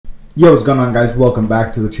Yo, what's going on, guys? Welcome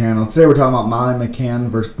back to the channel. Today we're talking about Molly McCann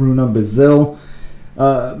versus Bruna Bazil.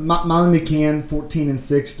 Molly McCann, 14-6,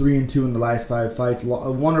 3-2 in the last 5 fights.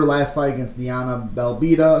 Won her last fight against Diana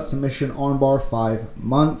Belbita, submission armbar 5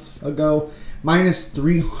 months ago. Minus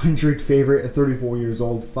 300 favorite at 34 years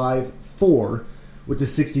old, 5'4", with a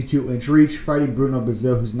 62-inch reach. Fighting Bruna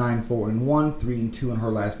Bazil, who's 9-4-1, 3-2 in her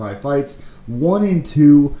last 5 fights.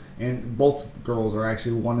 1-2, and both girls are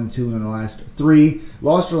actually 1-2 in the last 3.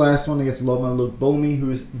 Lost her last one against Loma Luke Bomi, who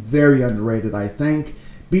is very underrated, I think.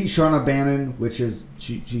 Beat Sharna Bannon, which is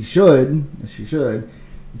she should.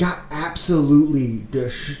 Got absolutely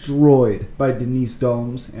destroyed by Denise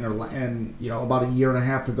Gomes and about a year and a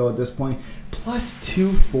half ago at this point. Plus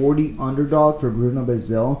 240 underdog for Bruna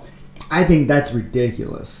Bazil. I think that's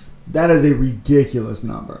ridiculous. That is a ridiculous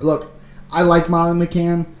number. Look, I like Molly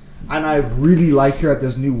McCann, and I really like her at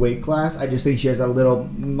this new weight class. I just think she has a little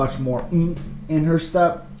much more oomph in her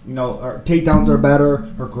step. You know, her takedowns are better.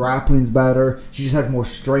 Her grappling's better. She just has more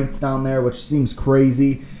strength down there, which seems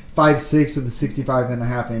crazy. 5'6" with a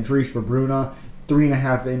 65.5-inch reach for Bruna.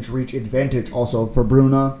 3.5-inch reach advantage also for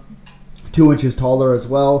Bruna. 2 inches taller as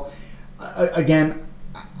well. Again,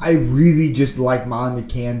 I really just like Molly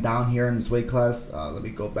McCann down here in this weight class. Let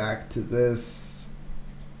me go back to this.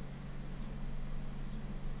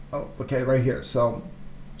 Oh, okay, right here. So,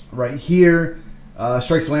 right here,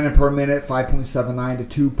 strikes landed per minute, 5.79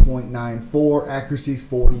 to 2.94. Accuracies,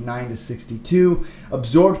 49 to 62.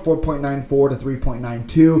 Absorbed, 4.94 to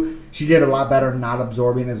 3.92. She did a lot better not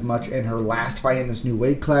absorbing as much in her last fight in this new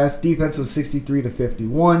weight class. Defense was 63 to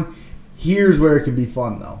 51. Here's where it can be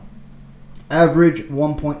fun, though. Average,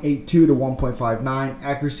 1.82 to 1.59.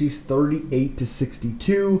 Accuracies, 38 to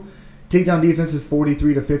 62. Takedown defense is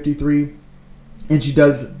 43 to 53. And she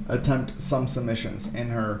does attempt some submissions in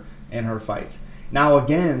her fights. Now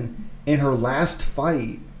again, in her last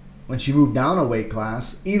fight, when she moved down a weight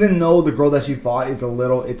class, even though the girl that she fought is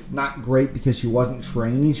it's not great because she wasn't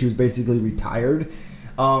training, she was basically retired.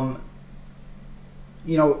 In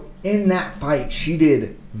that fight, she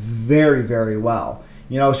did very, very well.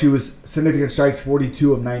 She was significant strikes,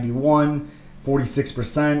 42 of 91,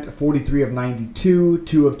 46%, 43 of 92,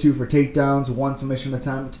 2 of 2 for takedowns, 1 submission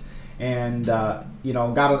attempt. And, got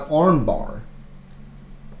an armbar.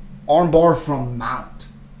 Armbar from Mount.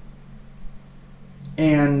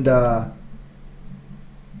 And,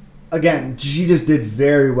 again, she just did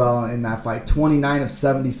very well in that fight. 29 of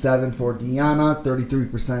 77 for Diana,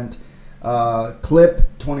 33%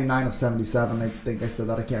 clip. 29 of 77. I think I said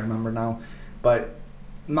that. I can't remember now. But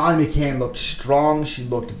Molly McCann looked strong. She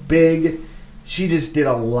looked big. She just did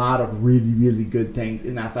a lot of really, really good things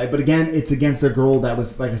in that fight. But again, it's against a girl that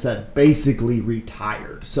was, like I said, basically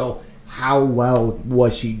retired. So how well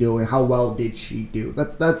was she doing? How well did she do?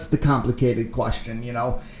 That's the complicated question,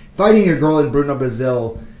 Fighting a girl in Bruna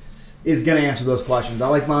Bazil is going to answer those questions. I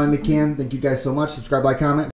like Molly McCann. Thank you guys so much. Subscribe, like, comment.